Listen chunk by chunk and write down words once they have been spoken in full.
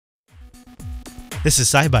This is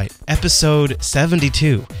SciByte, episode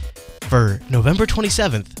 72, for November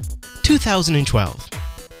 27th, 2012.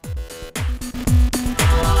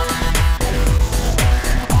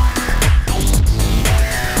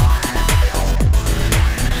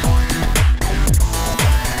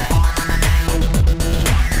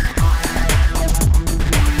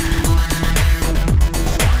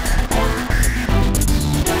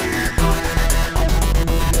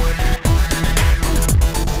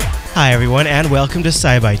 Hi everyone, and welcome to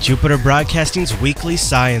SciByte, Jupiter Broadcasting's weekly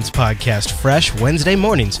science podcast, fresh Wednesday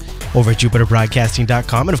mornings over at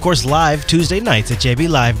jupiterbroadcasting.com, and of course live Tuesday nights at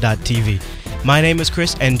jblive.tv. My name is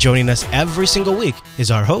Chris, and joining us every single week is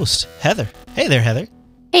our host, Heather. Hey there, Heather.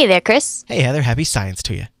 Hey there, Chris. Hey Heather, happy science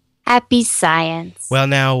to you. Happy science. Well,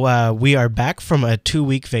 now we are back from a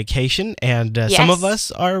 2-week vacation, and some of us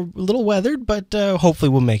are a little weathered, but hopefully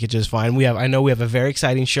we'll make it just fine. I know we have a very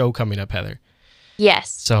exciting show coming up, Heather.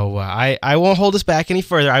 Yes. So I won't hold us back any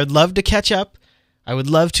further. I would love to catch up. I would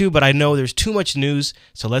love to, but I know there's too much news,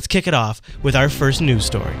 so let's kick it off with our first news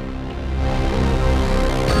story.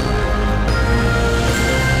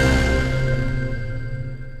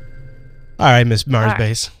 All right, Miss Mars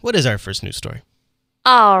Base, what is our first news story?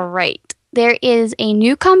 All right. There is a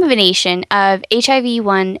new combination of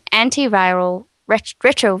HIV-1 antiviral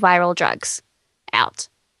retroviral drugs out.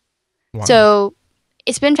 Wow. So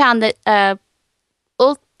it's been found that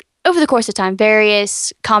over the course of time,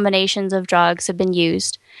 various combinations of drugs have been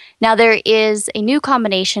used. Now, there is a new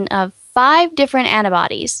combination of 5 different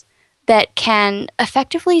antibodies that can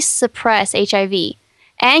effectively suppress HIV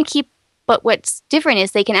and but what's different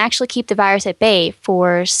is they can actually keep the virus at bay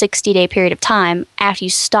for a 60-day period of time after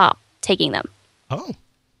you stop taking them. Oh.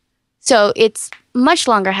 So it's much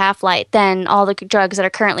longer half-life than all the drugs that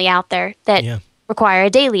are currently out there that require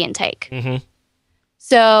a daily intake. Mm-hmm.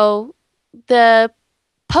 So the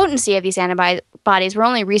potency of these antibodies were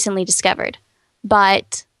only recently discovered,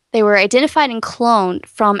 but they were identified and cloned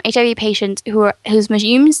from HIV patients whose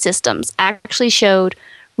immune systems actually showed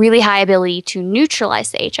really high ability to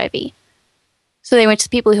neutralize the HIV. So they went to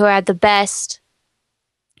people who had the best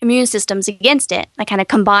immune systems against it. I kind of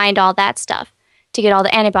combined all that stuff to get all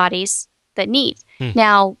the antibodies that need.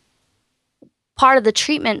 Now, part of the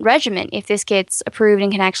treatment regimen, if this gets approved and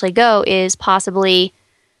can actually go, is possibly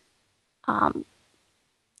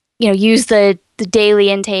use the daily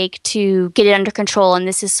intake to get it under control, and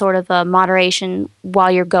this is sort of a moderation while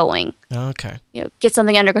you're going. Okay. Get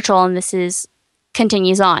something under control, and this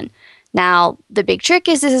continues on. Now, the big trick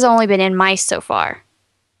is this has only been in mice so far.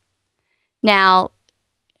 Now,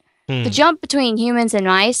 the jump between humans and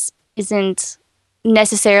mice isn't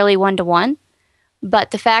necessarily 1-to-1,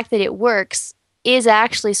 but the fact that it works is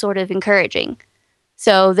actually sort of encouraging.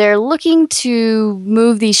 So they're looking to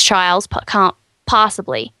move these trials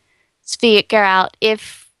possibly to figure out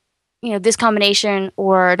if this combination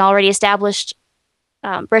or an already established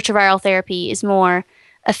retroviral therapy is more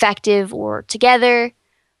effective or together.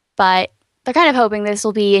 But they're kind of hoping this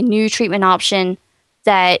will be a new treatment option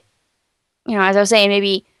that, as I was saying,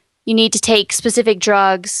 maybe you need to take specific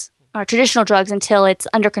drugs or traditional drugs until it's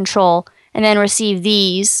under control and then receive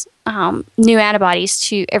these new antibodies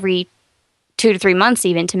to every 2 to 3 months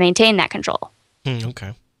even to maintain that control.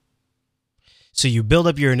 Okay. So you build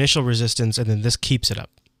up your initial resistance, and then this keeps it up.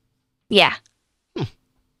 Yeah.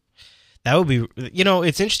 That would be,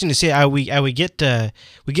 it's interesting to see how we get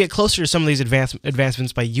closer to some of these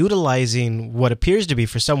advancements by utilizing what appears to be,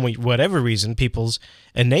 for whatever reason, people's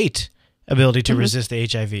innate ability to resist the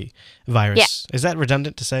HIV virus. Yeah. Is that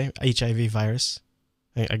redundant to say HIV virus?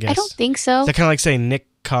 I guess. I don't think so. Is that kind of like saying NIC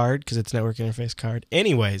card because it's network interface card?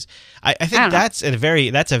 Anyways, I think that's a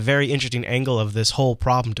very interesting angle of this whole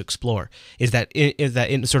problem to explore. Is that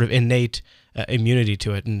sort of innate immunity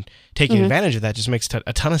to it, and taking advantage of that just makes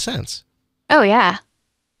a ton of sense. Oh yeah,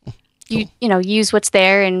 cool. Use what's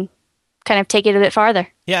there and kind of take it a bit farther.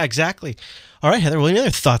 Yeah, exactly. All right, Heather. Well, any other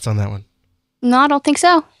thoughts on that one? No, I don't think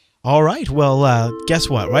so. All right. Well, guess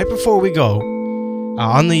what? Right before we go.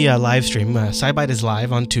 On the live stream, SciByte is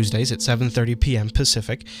live on Tuesdays at 7:30 p.m.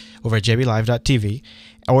 Pacific over at jblive.tv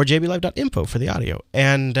or jblive.info for the audio.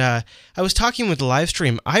 And I was talking with the live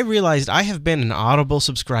stream. I realized I have been an Audible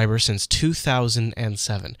subscriber since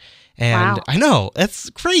 2007. And wow. I know, that's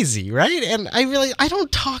crazy, right? And I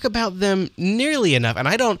don't talk about them nearly enough. And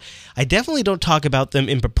I definitely don't talk about them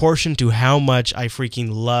in proportion to how much I freaking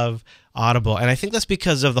love Audible, and I think that's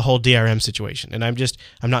because of the whole DRM situation, and I'm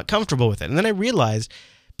not comfortable with it. And then I realized,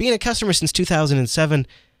 being a customer since 2007,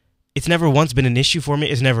 it's never once been an issue for me.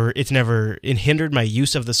 It's never hindered my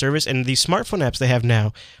use of the service, and these smartphone apps they have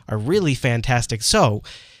now are really fantastic. So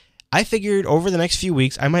I figured over the next few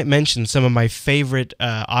weeks I might mention some of my favorite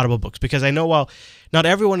Audible books, because I know while not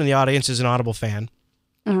everyone in the audience is an Audible fan,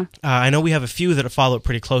 I know we have a few that follow it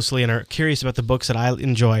pretty closely and are curious about the books that I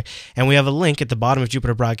enjoy. And we have a link at the bottom of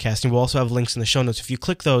Jupiter Broadcasting. We'll also have links in the show notes. If you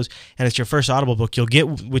click those and it's your first Audible book, you'll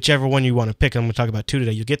get whichever one you want to pick. I'm going to talk about 2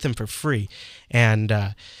 today. You'll get them for free. And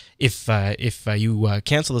if you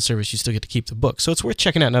cancel the service, you still get to keep the book. So it's worth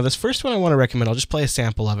checking out. Now, this first one I want to recommend, I'll just play a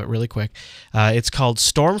sample of it really quick. It's called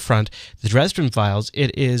Stormfront, The Dresden Files.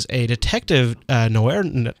 It is a detective noir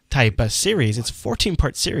type series. It's a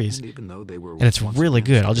 14-part series, and it's really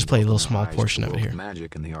good. I'll just play a little small portion of it here.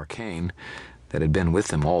 Magic and the arcane that had been with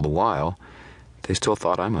them all the while, they still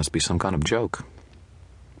thought I must be some kind of joke.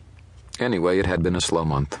 Anyway, it had been a slow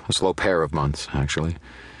month, a slow pair of months, actually.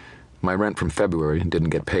 My rent from February didn't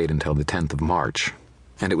get paid until the 10th of March,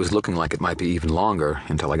 and it was looking like it might be even longer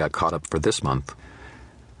until I got caught up for this month.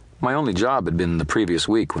 My only job had been the previous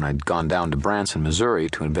week when I'd gone down to Branson, Missouri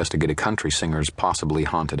to investigate a country singer's possibly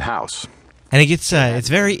haunted house. And it gets it's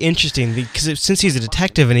very interesting because since he's a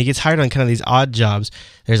detective and he gets hired on kind of these odd jobs,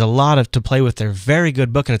 there's a lot to play with there. Very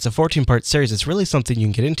good book, and it's a 14-part series. It's really something you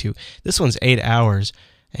can get into. This one's 8 hours.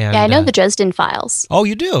 And, yeah, I know the Dresden Files. Oh,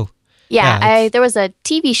 you do? Yeah, there was a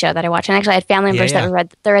TV show that I watched, and actually I had family members that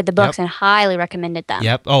read the books and highly recommended them.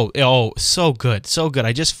 Yep. Oh, so good, so good.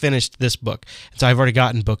 I just finished this book, so I've already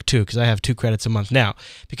gotten book 2 because I have 2 credits a month now.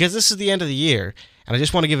 Because this is the end of the year, and I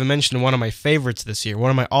just want to give a mention to one of my favorites this year, one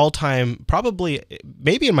of my all-time, probably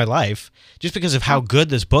maybe in my life, just because of how good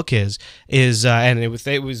this book is and it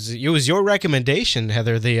was your recommendation,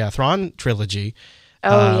 Heather, the Thrawn trilogy.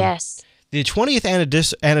 Oh yes. The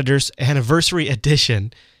 20th anniversary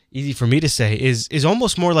edition. Easy for me to say, is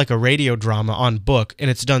almost more like a radio drama on book, and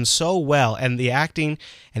it's done so well, and the acting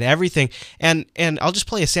and everything. And I'll just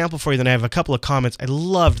play a sample for you, then I have a couple of comments. I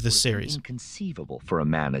loved this series. Inconceivable for a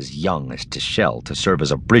man as young as Tichelle to serve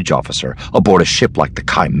as a bridge officer aboard a ship like the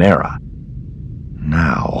Chimera.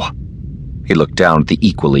 Now, he looked down at the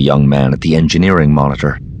equally young man at the engineering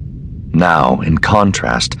monitor. Now, in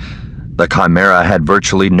contrast, the Chimera had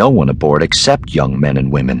virtually no one aboard except young men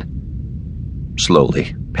and women.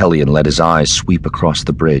 Slowly, Pelion let his eyes sweep across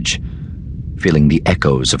the bridge, feeling the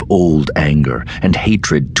echoes of old anger and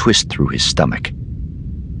hatred twist through his stomach.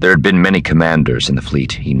 There had been many commanders in the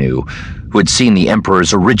fleet, he knew, who had seen the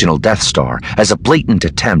Emperor's original Death Star as a blatant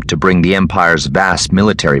attempt to bring the Empire's vast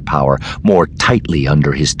military power more tightly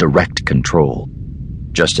under his direct control,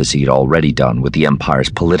 just as he'd already done with the Empire's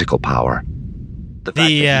political power.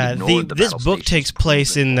 This book takes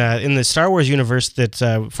place in the Star Wars universe that's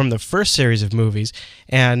from the first series of movies,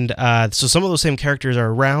 and so some of those same characters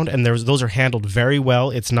are around, and those are handled very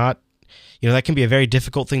well. It's not, that can be a very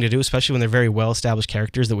difficult thing to do, especially when they're very well-established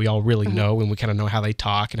characters that we all really know, and we kind of know how they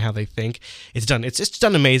talk and how they think. It's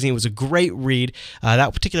done amazing. It was a great read.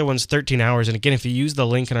 That particular one's 13 hours, and again, if you use the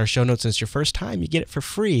link in our show notes and it's your first time, you get it for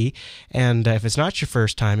free, and if it's not your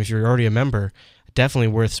first time, if you're already a member, definitely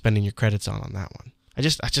worth spending your credits on that one. I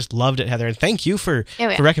just loved it, Heather, and thank you for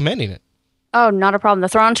recommending it. Oh, not a problem. The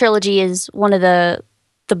Thrawn trilogy is one of the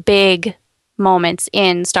big moments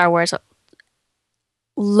in Star Wars.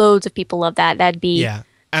 Loads of people love that. That'd be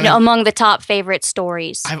among the top favorite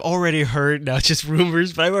stories. I've already heard, not just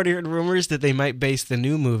rumors, but I've already heard rumors that they might base the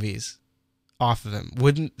new movies off of them.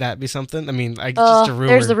 Wouldn't that be something? I mean, just a rumor.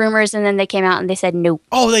 There's the rumors, and then they came out and they said no.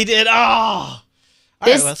 Oh, they did? Oh! All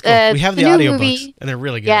right, let's go. We have the audiobooks, and they're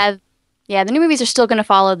really good. Yeah, the new movies are still going to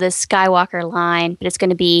follow this Skywalker line, but it's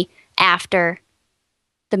going to be after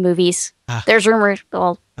the movies. There's rumor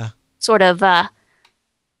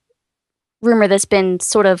that's been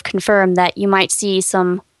sort of confirmed that you might see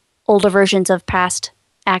some older versions of past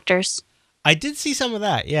actors. I did see some of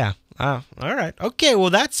that, yeah. All right. Okay,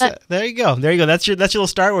 well, that's there you go. That's your little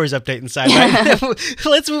Star Wars update inside. Right?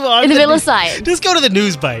 Let's move on. In the middle of science. Let's go to the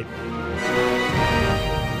news bite.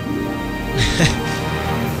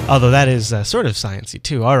 Although that is sort of sciencey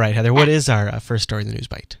too. All right, Heather, what is our first story in the news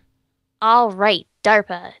bite? All right,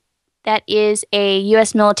 DARPA. That is a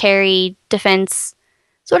U.S. military defense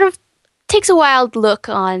sort of takes a wild look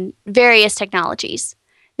on various technologies.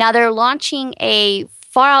 Now they're launching a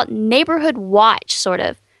far-out neighborhood watch, sort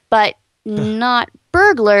of, but not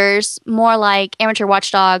burglars, more like amateur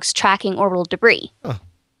watchdogs tracking orbital debris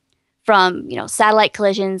from, satellite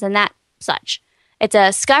collisions and that such. It's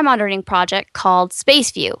a sky monitoring project called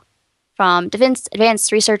SpaceView from Defense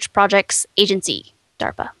Advanced Research Projects Agency,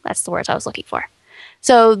 DARPA. That's the words I was looking for.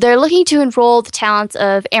 So they're looking to enroll the talents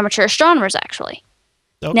of amateur astronomers, actually.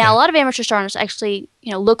 Okay. Now, a lot of amateur astronomers actually,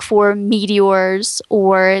 look for meteors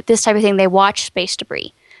or this type of thing. They watch space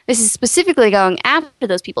debris. This is specifically going after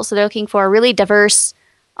those people, so they're looking for a really diverse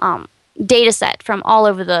data set from all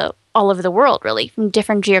over the world, really, from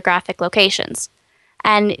different geographic locations.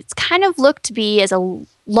 And it's kind of looked to be as a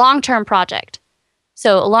long-term project.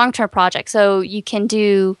 So you can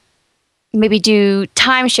maybe do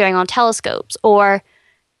time sharing on telescopes, or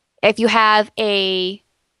if you have a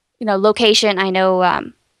location, I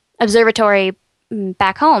know observatory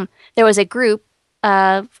back home, there was a group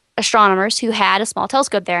of astronomers who had a small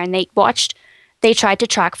telescope there, and they tried to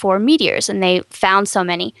track for meteors, and they found so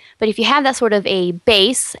many. But if you have that sort of a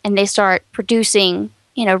base and they start producing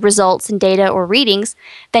results and data or readings,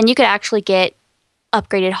 then you could actually get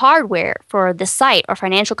upgraded hardware for the site or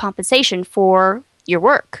financial compensation for your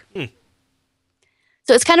work.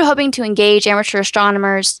 So it's kind of hoping to engage amateur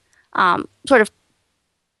astronomers, sort of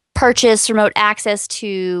purchase remote access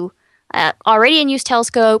to already in use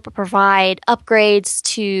telescope, or provide upgrades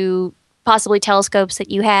to possibly telescopes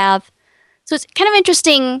that you have. So it's kind of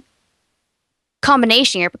interesting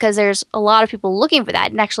combination here, because there's a lot of people looking for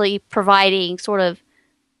that and actually providing sort of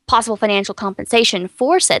possible financial compensation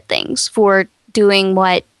for said things, for doing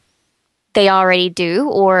what they already do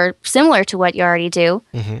or similar to what you already do.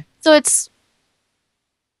 Mm-hmm. So it's,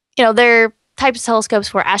 they're types of telescopes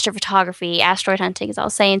for astrophotography, asteroid hunting, as I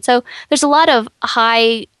was saying. So there's a lot of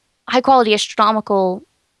high quality astronomical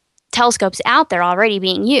telescopes out there already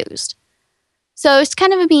being used. So it's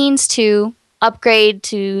kind of a means to upgrade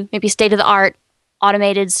to maybe state-of-the-art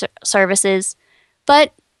automated services.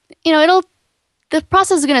 But, the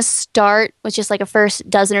process is going to start with just like a first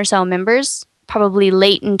dozen or so members, probably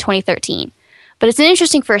late in 2013. But it's an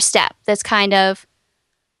interesting first step that's kind of,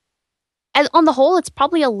 on the whole, it's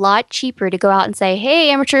probably a lot cheaper to go out and say,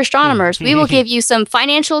 hey, amateur astronomers, we will give you some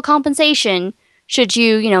financial compensation should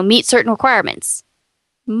you, meet certain requirements.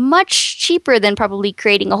 Much cheaper than probably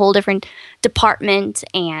creating a whole different department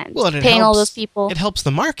and paying all those people. It helps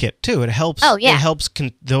the market too. It helps. Oh, yeah. It helps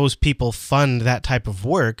those people fund that type of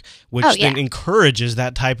work, which then encourages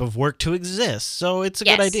that type of work to exist. So it's a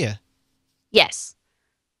good idea. Yes.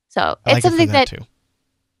 So I it's something that. Too.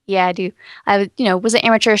 Yeah, I do. I was an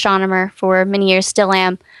amateur astronomer for many years, still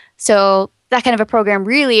am. So that kind of a program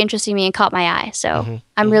really interested me and caught my eye. So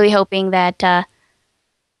I'm really hoping that.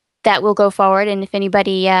 That will go forward, and if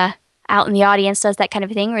anybody out in the audience does that kind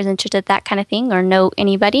of thing or is interested in that kind of thing or know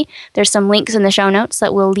anybody, there's some links in the show notes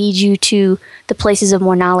that will lead you to the places of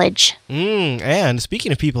more knowledge. And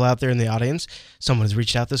speaking of people out there in the audience, someone has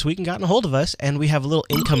reached out this week and gotten a hold of us, and we have a little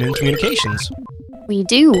incoming communications. We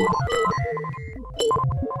do.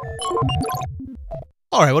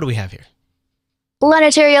 All right, what do we have here?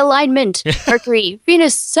 Planetary alignment. Mercury,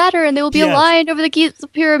 Venus, Saturn, they will be aligned over the Giza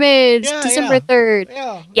pyramids December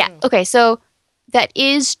 3rd. Yeah, okay, so that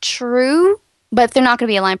is true, but they're not going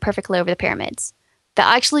to be aligned perfectly over the pyramids. They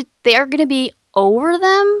are going to be over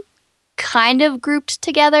them, kind of grouped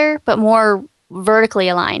together, but more vertically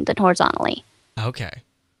aligned than horizontally. Okay.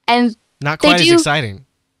 And not quite as exciting.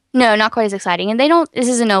 No, not quite as exciting. And this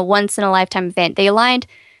isn't a once-in-a-lifetime event. They aligned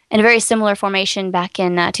in a very similar formation back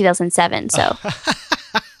in 2007. So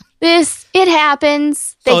it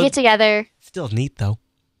happens. They get together. Still neat, though.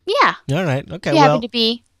 Yeah. All right. Okay. You happen to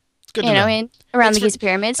be, it's good to know. Around the Giza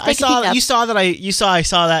pyramids. I saw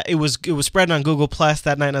that it was spreading on Google Plus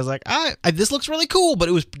that night, and I was like, this looks really cool, but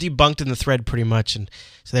it was debunked in the thread pretty much, and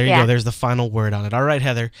so there you go. There's the final word on it. All right,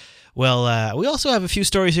 Heather. Well, we also have a few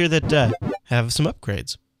stories here that have some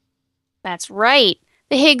upgrades. That's right.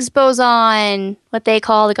 The Higgs boson, what they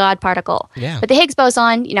call the God particle. Yeah. But the Higgs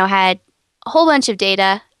boson, had a whole bunch of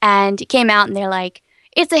data, and it came out, and they're like,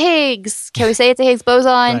 it's a Higgs. Can we say it's a Higgs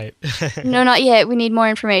boson? Right. No, not yet. We need more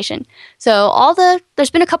information. So there's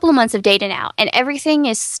been a couple of months of data now, and everything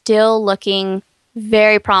is still looking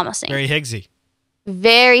very promising. Very Higgsy.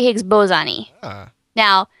 Very Higgs boson-y.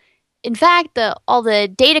 Now, in fact, all the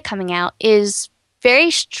data coming out is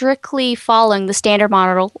very strictly following the standard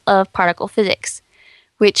model of particle physics,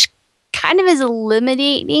 which kind of is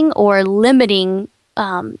eliminating or limiting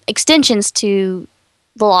extensions to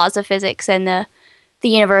the laws of physics and the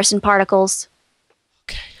universe and particles.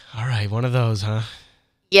 Okay, all right, one of those, huh?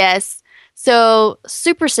 Yes. So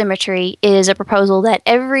supersymmetry is a proposal that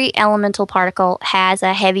every elemental particle has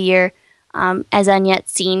a heavier, as unyet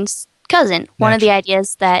seen cousin. One of the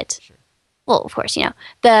ideas that, well, of course, those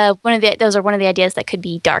are one of the ideas that could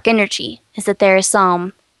be dark energy, is that there is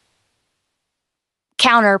some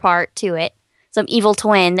counterpart to it, some evil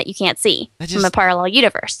twin that you can't see from a parallel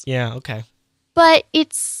universe. Yeah, okay. But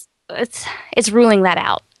it's ruling that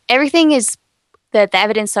out. Everything is that the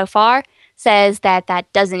evidence so far says that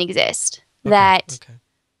doesn't exist. That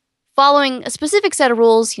following a specific set of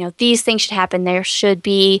rules, these things should happen. There should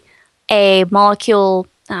be a molecule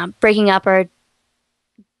breaking up or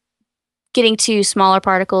getting to smaller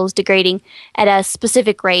particles degrading at a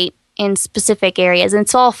specific rate in specific areas, and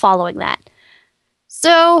it's all following that.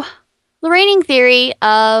 So the reigning theory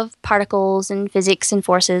of particles and physics and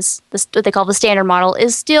forces, what they call the standard model,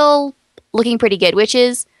 is still looking pretty good, which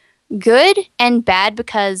is good and bad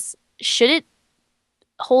because should it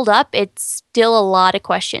hold up, it's still a lot of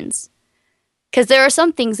questions. Because there are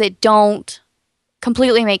some things that don't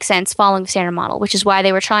completely make sense following the standard model, which is why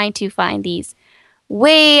they were trying to find these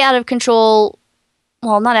way out of control,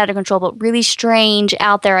 well, not out of control, but really strange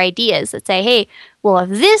out there ideas that say, hey, well, if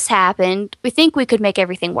this happened, we think we could make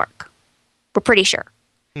everything work. We're pretty sure.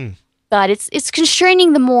 But it's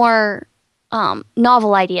constraining the more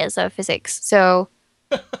novel ideas of physics. So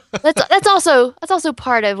that's also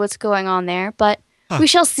part of what's going on there, but we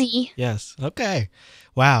shall see. Yes. Okay.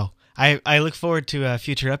 Wow. I look forward to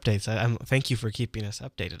future updates. Thank you for keeping us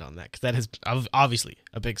updated on that, because that is obviously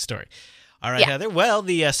a big story. All right, Heather. Well,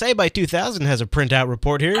 the SciByte 2000 has a printout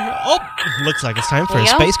report here. Oh, looks like it's time for a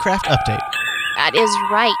spacecraft update. That is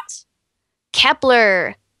right.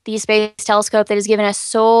 Kepler, the space telescope that has given us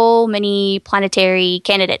so many planetary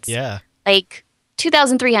candidates. Yeah. Like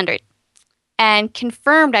 2,300. And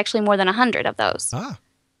confirmed actually more than 100 of those. Ah.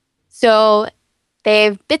 So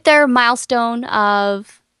they've bit their milestone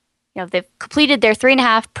of, they've completed their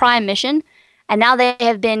 3.5 prime mission, and now they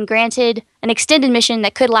have been granted an extended mission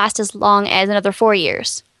that could last as long as another 4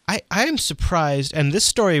 years. I am surprised, and this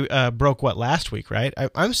story broke, last week, right?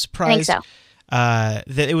 I'm surprised I think so.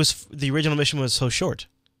 That the original mission was so short.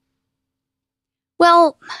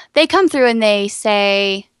 Well, they come through and they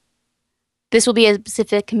say this will be a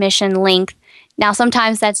specific mission length. Now,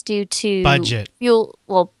 sometimes that's due to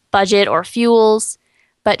budget or fuels,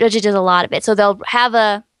 but budget does a lot of it. So they'll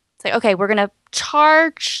have say, okay, we're going to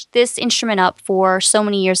charge this instrument up for so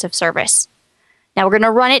many years of service. Now we're going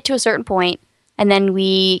to run it to a certain point, and then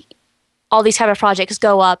all these type of projects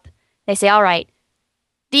go up. They say, all right,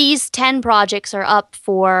 these 10 projects are up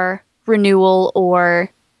for renewal,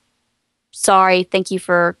 or sorry, thank you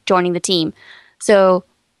for joining the team. So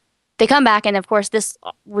they come back, and of course this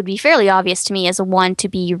would be fairly obvious to me as a one to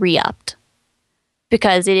be re-upped,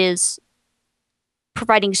 because it is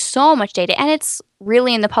providing so much data, and it's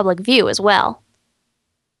really in the public view as well.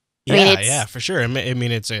 Yeah, for sure. I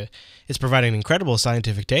mean, it's providing incredible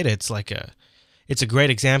scientific data. It's a great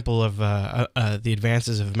example of the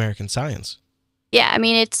advances of American science. Yeah, I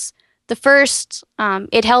mean, it's the first.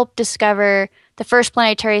 It helped discover the first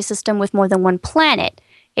planetary system with more than one planet.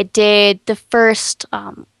 It did the first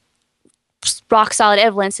rock solid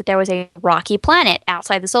evidence that there was a rocky planet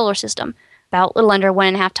outside the solar system, about a little under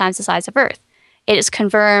 1.5 times the size of Earth. It has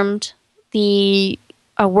confirmed the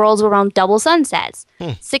worlds around double sunsets.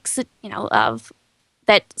 6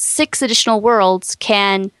 additional worlds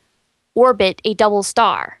can orbit a double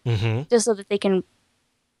star, just so that they can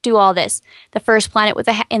do all this. The first planet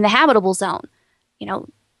in the habitable zone.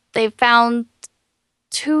 They've found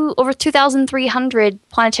over 2,300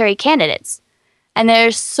 planetary candidates, and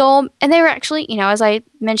they were actually, as I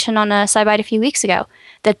mentioned on a SciByte a few weeks ago,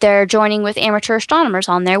 that they're joining with amateur astronomers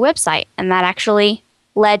on their website, and that actually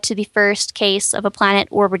led to the first case of a planet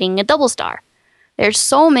orbiting a double star. There's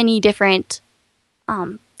so many different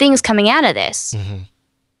things coming out of this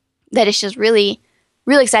that it's just really,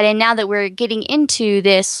 really exciting. Now that we're getting into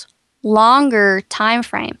this longer time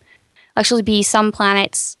frame, actually be some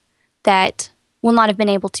planets that will not have been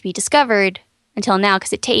able to be discovered until now,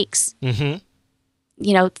 because it takes 3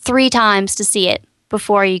 times to see it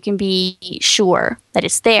before you can be sure that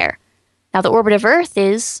it's there. Now the orbit of Earth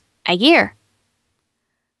is a year.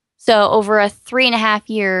 So over a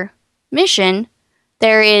 3.5-year mission,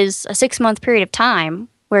 there is a 6-month period of time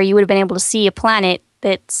where you would have been able to see a planet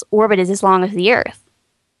that's orbit is as long as the Earth,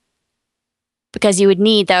 because you would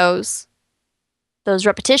need those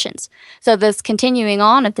repetitions. So this continuing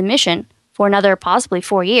on of the mission for another possibly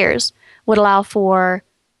 4 years would allow for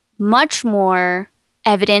much more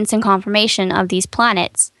evidence and confirmation of these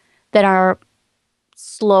planets that are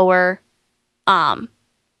slower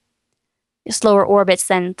orbits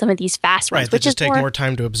than some of these fast ones, which just take more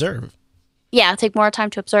time to observe. Yeah, take more time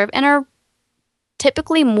to observe, and are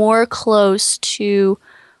typically more close to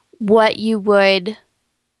what I would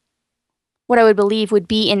believe would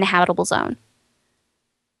be in the habitable zone.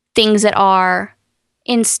 Things that are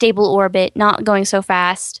in stable orbit, not going so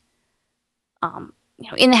fast,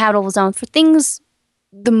 in the habitable zone. For things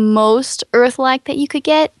the most Earth-like that you could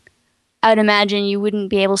get, I would imagine you wouldn't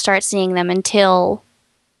be able to start seeing them until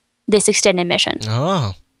this extended mission.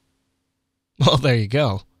 Oh. Well, there you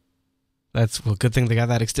go. Good thing they got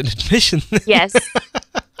that extended mission. Yes.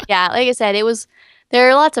 Yeah, like I said, there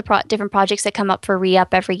are lots of different projects that come up for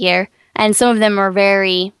re-up every year. And some of them are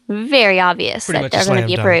very, very obvious Pretty that much a they're going to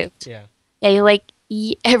be slam dunk. approved. Yeah. Yeah, you're like,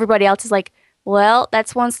 everybody else is like, well,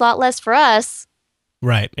 that's one slot less for us.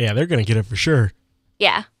 Right. Yeah, they're going to get it for sure.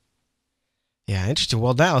 Yeah. Yeah, interesting.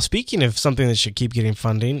 Well, now, speaking of something that should keep getting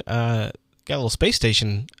funding, got a little space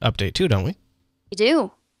station update too, don't we? We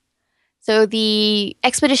do. So the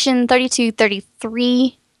Expedition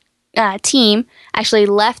 3233 team actually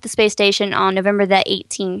left the space station on November the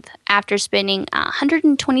 18th after spending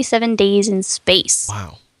 127 days in space.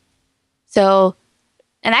 Wow. So,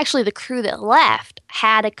 and actually the crew that left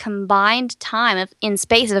had a combined time in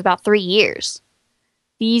space of about 3 years.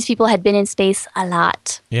 These people had been in space a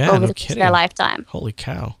lot over the course of their lifetime. Holy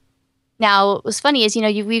cow. Now, what's funny is,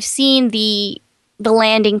 we've seen the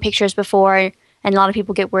landing pictures before, and a lot of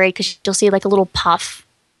people get worried because you'll see like a little puff,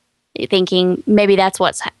 thinking maybe that's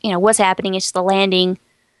what's happening. It's the landing,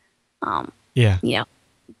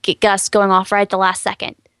 get Gus going off right at the last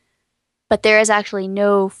second. But there is actually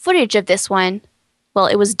no footage of this one. Well,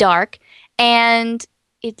 it was dark, and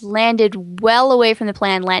it landed well away from the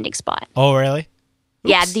planned landing spot. Oh, really? Oops.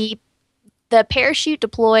 Yeah, the parachute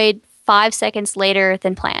deployed 5 seconds later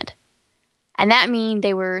than planned. And that means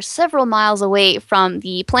they were several miles away from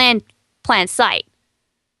the planned site.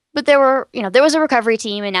 But there was a recovery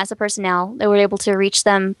team and NASA personnel. They were able to reach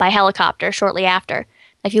them by helicopter shortly after.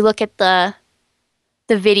 If you look at the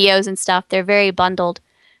videos and stuff, they're very bundled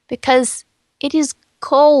because it is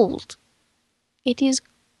cold. It is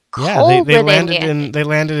cold. Yeah, they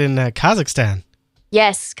landed in Kazakhstan.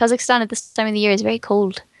 Yes, Kazakhstan at this time of the year is very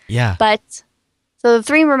cold. Yeah. But so the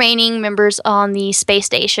 3 remaining members on the space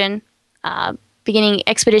station, beginning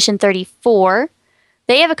Expedition 34,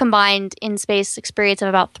 they have a combined in-space experience of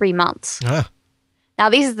about 3 months. Now,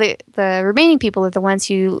 these are the remaining people are the ones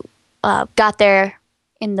who got there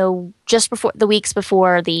in the weeks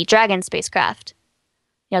before the Dragon spacecraft.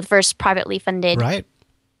 The first privately funded. Right.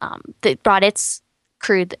 That brought its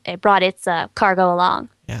crew, it brought its cargo along.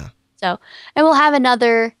 Yeah. So, and we'll have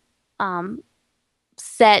another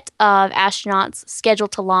set of astronauts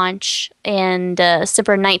scheduled to launch in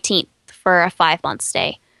December 19th for a 5-month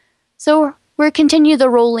stay. So we'll continue the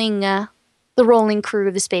rolling crew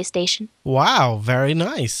of the space station. Wow, very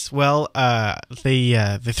nice. Well,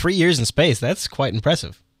 the 3 years in space, that's quite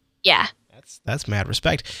impressive. Yeah. That's mad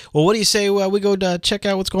respect. Well, what do you say we go to check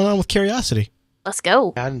out what's going on with Curiosity? Let's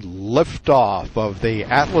go. And liftoff of the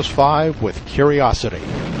Atlas V with Curiosity.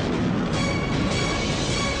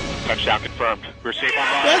 Touchdown confirmed. We're safe on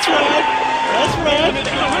line. That's right.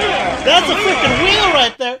 That's a freaking wheel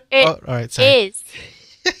right there. All right. Sorry. Is.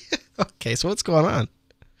 Okay, so what's going on?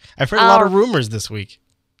 I've heard a lot of rumors this week.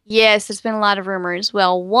 Yes, there's been a lot of rumors.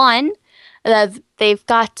 Well, one, they've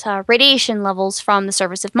got radiation levels from the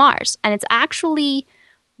surface of Mars, and it's actually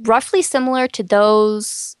roughly similar to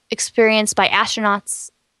those experienced by astronauts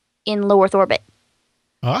in low Earth orbit.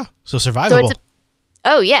 So survivable.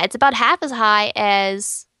 It's about half as high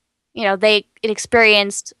as it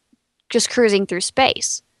experienced just cruising through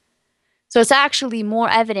space. So it's actually more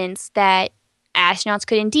evidence that astronauts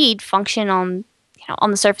could indeed function on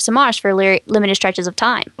the surface of Mars for limited stretches of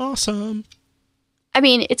time. Awesome. I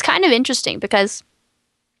mean, it's kind of interesting because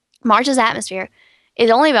Mars's atmosphere is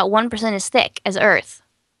only about 1% as thick as Earth,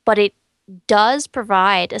 but it does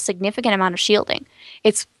provide a significant amount of shielding.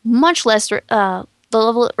 It's much less,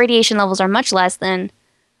 the radiation levels are much less than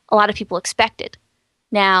a lot of people expected.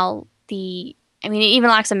 Now, it even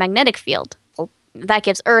lacks a magnetic field. Well, that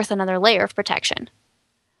gives Earth another layer of protection.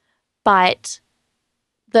 But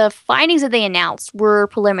the findings that they announced were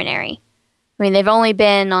preliminary. I mean, they've only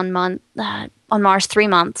been on Mars 3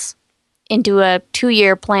 months into a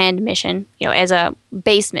 2-year planned mission, as a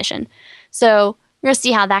base mission. So we're going to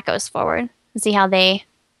see how that goes forward and see how they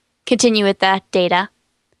continue with that data.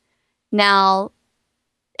 Now,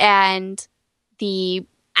 and the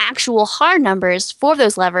actual hard numbers for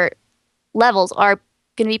those levels are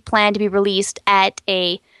going to be planned to be released at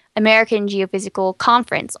a American Geophysical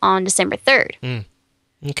Conference on December 3rd.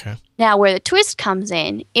 Okay. Now, where the twist comes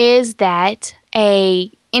in is that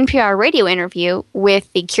a NPR radio interview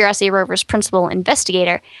with the Curiosity rover's principal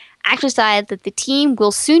investigator actually said that the team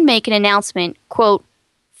will soon make an announcement, quote,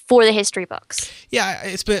 for the history books.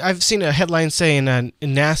 Yeah, I've seen a headline saying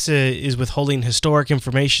NASA is withholding historic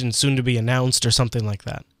information soon to be announced or something like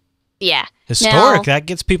that. Yeah. Historic, that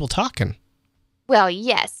gets people talking. Well,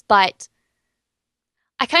 yes, but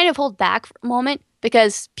I kind of hold back for a moment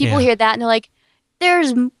because people hear that and they're like,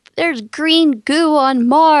 there's green goo on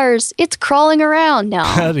Mars. It's crawling around. No.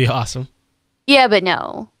 That'd be awesome. Yeah, but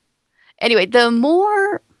no. Anyway, the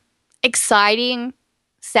more exciting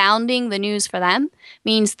sounding the news for them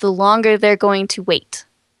means the longer they're going to wait.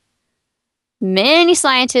 many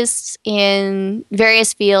scientists in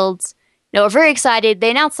various fields, are very excited.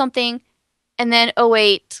 They announce something, and then, oh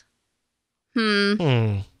wait,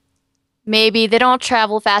 maybe they don't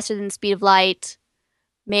travel faster than the speed of light.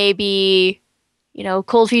 Maybe,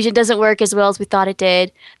 cold fusion doesn't work as well as we thought it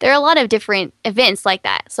did. There are a lot of different events like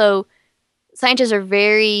that. So scientists are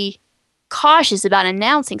very cautious about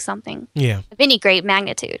announcing something of any great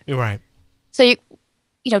magnitude. You're right. So,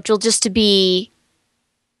 just to be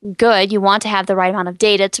good, you want to have the right amount of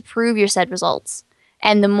data to prove your said results.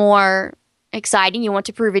 And the more exciting, you want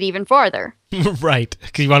to prove it even farther. Right,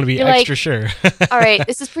 because you want to be extra sure. All right,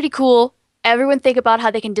 this is pretty cool. Everyone think about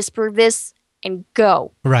how they can disprove this and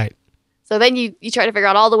go. Right. So then you try to figure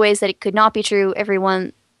out all the ways that it could not be true,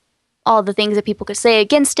 all the things that people could say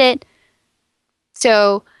against it.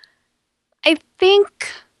 So I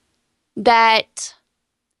think that,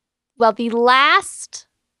 the last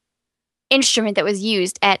instrument that was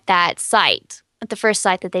used at that site, at the first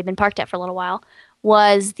site that they've been parked at for a little while,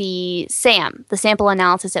 was the SAM, the Sample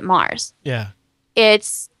Analysis at Mars. Yeah.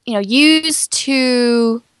 It's, used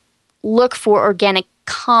to look for organic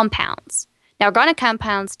compounds. Now, organic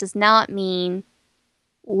compounds does not mean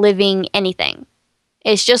living anything.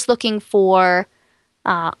 It's just looking for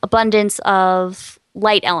abundance of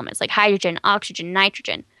light elements like hydrogen, oxygen,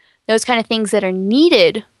 nitrogen, those kind of things that are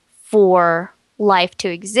needed for life to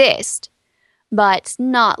exist, but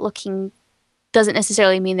doesn't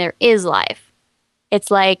necessarily mean there is life. It's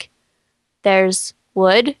like there's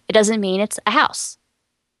wood. It doesn't mean it's a house.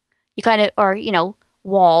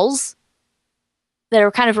 Walls that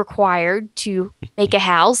are kind of required to make a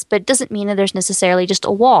house, but it doesn't mean that there's necessarily just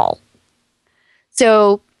a wall.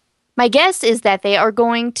 So my guess is that they are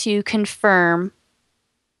going to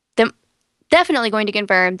definitely going to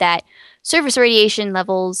confirm that surface radiation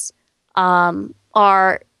levels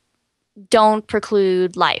don't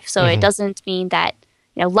preclude life. So it doesn't mean that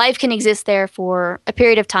life can exist there for a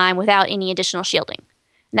period of time without any additional shielding.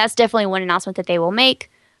 And that's definitely one announcement that they will make.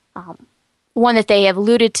 One that they have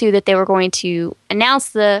alluded to, that they were going to announce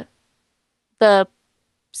the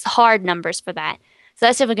hard numbers for that. So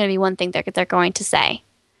that's definitely going to be one thing they're going to say.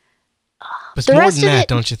 But it's more than that,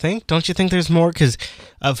 don't you think? Don't you think there's more because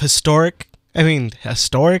of historic?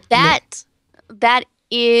 That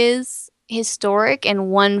is historic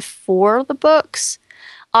and one for the books.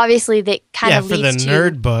 Obviously, that kind of leads for the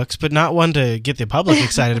nerd books, but not one to get the public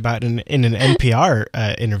excited about in an NPR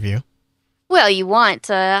interview. Well, you want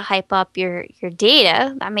to hype up your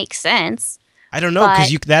data. That makes sense. I don't know,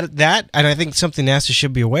 because that and I think something NASA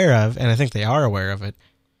should be aware of, and I think they are aware of it.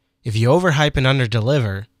 If you overhype and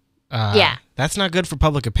underdeliver, that's not good for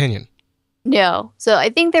public opinion. No. So I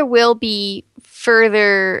think there will be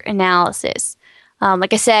further analysis.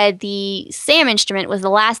 Like I said, the SAM instrument was the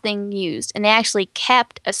last thing used, and they actually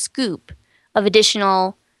kept a scoop of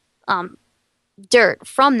additional dirt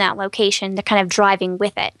from that location. They're kind of driving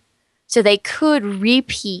with it. So they could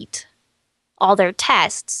repeat all their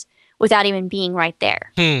tests without even being right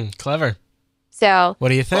there. Clever. So what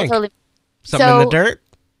do you think? Something in the dirt?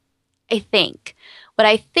 I think. What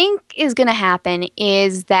I think is going to happen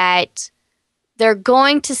is that they're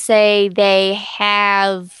going to say they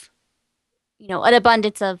have, an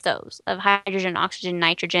abundance of those, of hydrogen, oxygen,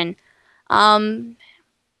 nitrogen. It's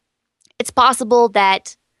possible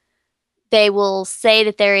that they will say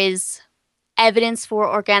that there is evidence for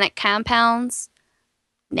organic compounds.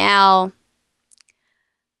 Now,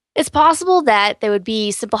 it's possible that there would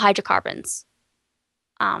be simple hydrocarbons.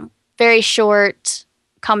 Very short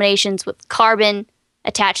combinations with carbon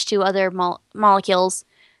attached to other molecules.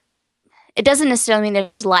 It doesn't necessarily mean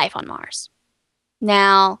there's life on Mars.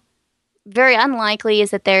 Now, very unlikely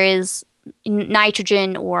is that there is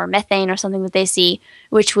nitrogen or methane or something that they see,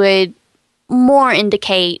 which would more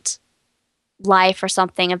indicate life or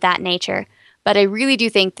something of that nature. But I really do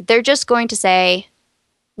think that they're just going to say,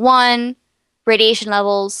 1, radiation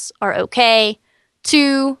levels are okay.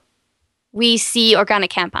 2, we see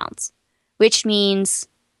organic compounds, which means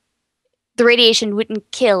the radiation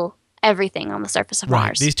wouldn't kill everything on the surface of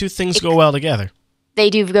Mars. These two things go well together.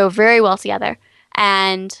 They do go very well together.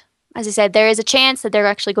 And as I said, there is a chance that they're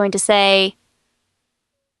actually going to say,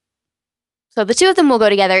 so the two of them will go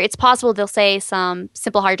together. It's possible they'll say some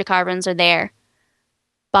simple hydrocarbons are there,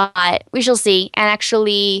 but we shall see. And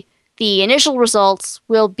actually, the initial results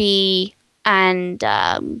will be, and 2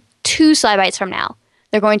 SciBytes from now.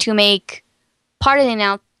 They're going to make part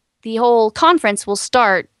of the whole conference will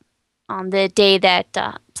start on the day that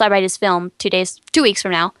SciByte is filmed, 2 weeks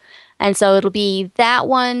from now. And so it'll be that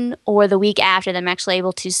one or the week after them actually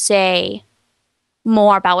able to say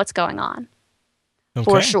more about what's going on. Okay.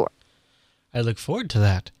 For sure. I look forward to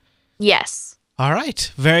that. Yes. All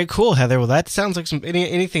right. Very cool, Heather. Well, that sounds like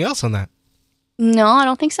anything else on that? No, I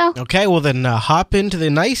don't think so. Okay, well then hop into the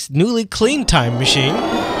nice, newly clean time machine.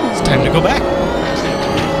 It's time to go back.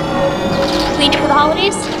 Clean it for the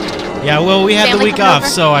holidays? Yeah, well, we had the Family week coming off,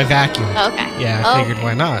 over? so I vacuumed. Oh, okay. Yeah, I figured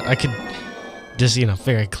why not? I could just,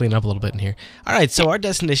 figure I'd clean up a little bit in here. All right, so our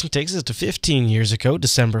destination takes us to 15 years ago,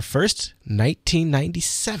 December 1st,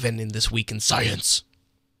 1997, in This Week in Science.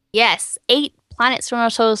 Yes, 8 planets from our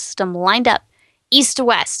solar system lined up, east to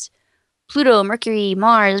west. Pluto, Mercury,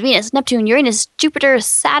 Mars, Venus, Neptune, Uranus, Jupiter,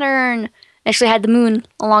 Saturn. Actually had the moon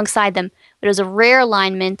alongside them. But it was a rare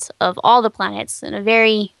alignment of all the planets in a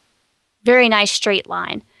very, very nice straight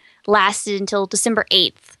line. Lasted until December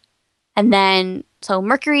 8th. And then, so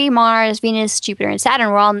Mercury, Mars, Venus, Jupiter, and Saturn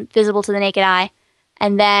were all visible to the naked eye.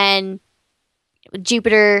 And then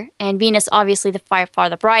Jupiter and Venus, obviously far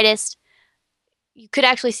the brightest. You could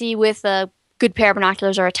actually see with a good pair of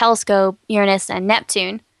binoculars or a telescope, Uranus and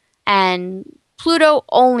Neptune. And Pluto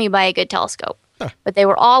only by a good telescope. Huh. But they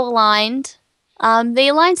were all aligned. They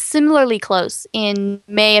aligned similarly close in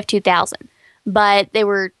May of 2000. But it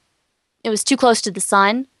was too close to the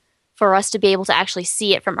sun for us to be able to actually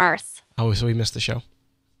see it from Earth. Oh, so we missed the show?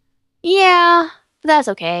 Yeah, but that's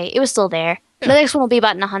okay. It was still there. Yeah. The next one will be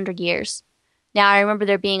about in 100 years. Now, I remember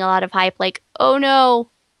there being a lot of hype like, oh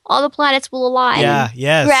no, all the planets will align. Yeah,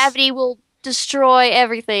 yes. Gravity will destroy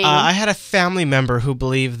everything. I had a family member who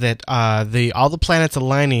believed that all the planets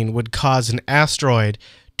aligning would cause an asteroid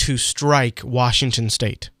to strike Washington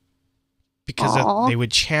State because they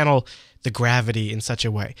would channel the gravity in such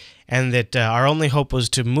a way, and that our only hope was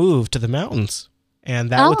to move to the mountains, and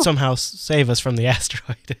that would somehow save us from the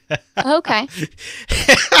asteroid. Okay.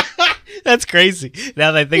 That's crazy,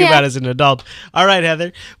 now that I think about it as an adult. All right,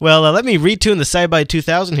 Heather. Well, let me retune the SciByte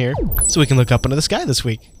 2000 here so we can look up into the sky this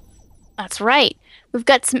week. That's right. We've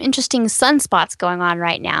got some interesting sunspots going on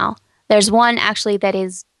right now. There's one actually that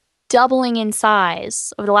is doubling in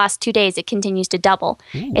size. Over the last 2 days, it continues to double.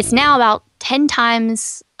 Ooh. It's now about 10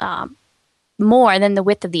 times more than the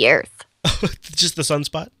width of the Earth. Just the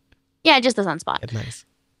sunspot? Yeah, just the sunspot. Nice.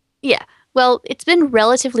 Yeah. Well, it's been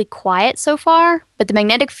relatively quiet so far, but the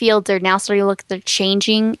magnetic fields are now starting to look like they're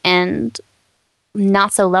changing and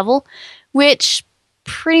not so level, which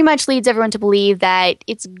pretty much leads everyone to believe that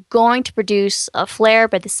it's going to produce a flare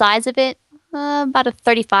by the size of it, about a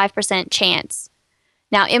 35% chance.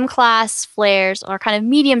 Now, M-class flares are kind of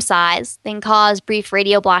medium-sized. They can cause brief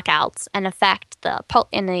radio blackouts and affect the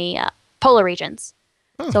polar regions.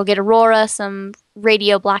 Oh. So you'll get aurora, some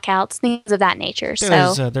radio blackouts, things of that nature.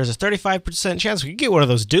 Yeah, so there's a 35% chance we could get one of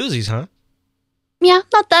those doozies, huh? Yeah,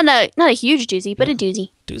 not a huge doozy, but a doozy.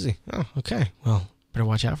 Doozy. Oh, okay. Well, better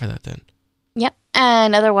watch out for that then. Yep.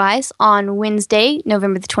 And otherwise, on Wednesday,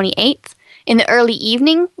 November the 28th, in the early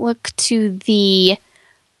evening, look to the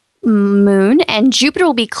moon, and Jupiter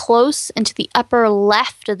will be close into the upper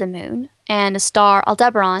left of the moon, and a star,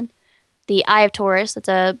 Aldebaran, the Eye of Taurus, that's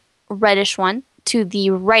a reddish one, to the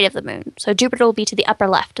right of the moon. So Jupiter will be to the upper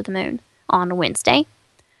left of the moon on Wednesday.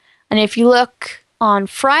 And if you look on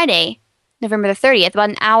Friday, November the 30th, about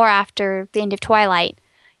an hour after the end of twilight,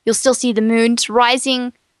 you'll still see the moon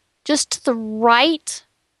rising just to the right,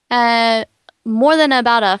 more than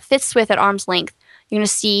about a fifth's width at arm's length. You're going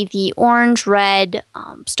to see the orange-red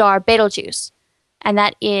star Betelgeuse, and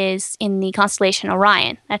that is in the constellation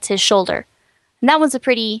Orion. That's his shoulder. And that one's a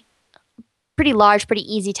pretty large,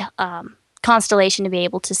 pretty easy constellation to be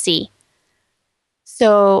able to see.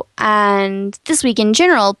 So, and this week in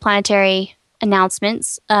general, planetary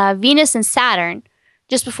announcements, Venus and Saturn,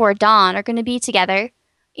 just before dawn, are going to be together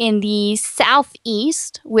in the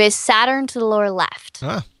southeast with Saturn to the lower left.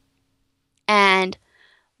 Huh. And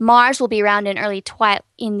Mars will be around in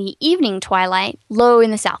the evening twilight, low in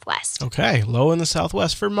the southwest. Okay, low in the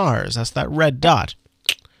southwest for Mars. That's that red dot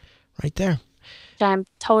right there. Which I'm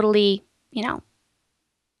totally,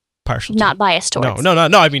 partial. Not biased towards. No.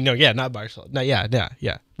 I mean, no, yeah, not partial. No, yeah.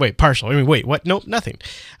 Wait, partial. I mean, wait, what? Nope, nothing.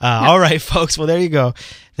 No. All right, folks. Well, there you go.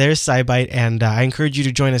 There's SciByte, and I encourage you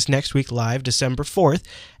to join us next week live, December 4th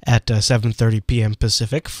at 7:30 p.m.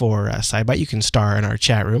 Pacific for SciByte. You can star in our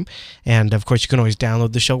chat room, and of course, you can always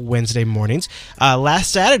download the show Wednesday mornings.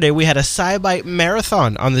 Last Saturday, we had a SciByte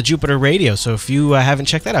marathon on the Jupiter Radio, so if you haven't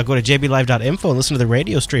checked that out, go to jblive.info and listen to the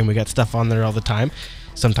radio stream. We got stuff on there all the time.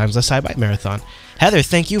 Sometimes a SciByte marathon. Heather,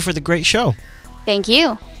 thank you for the great show. Thank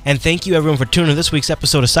you. And thank you, everyone, for tuning in to this week's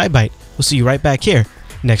episode of SciByte. We'll see you right back here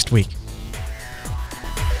next week.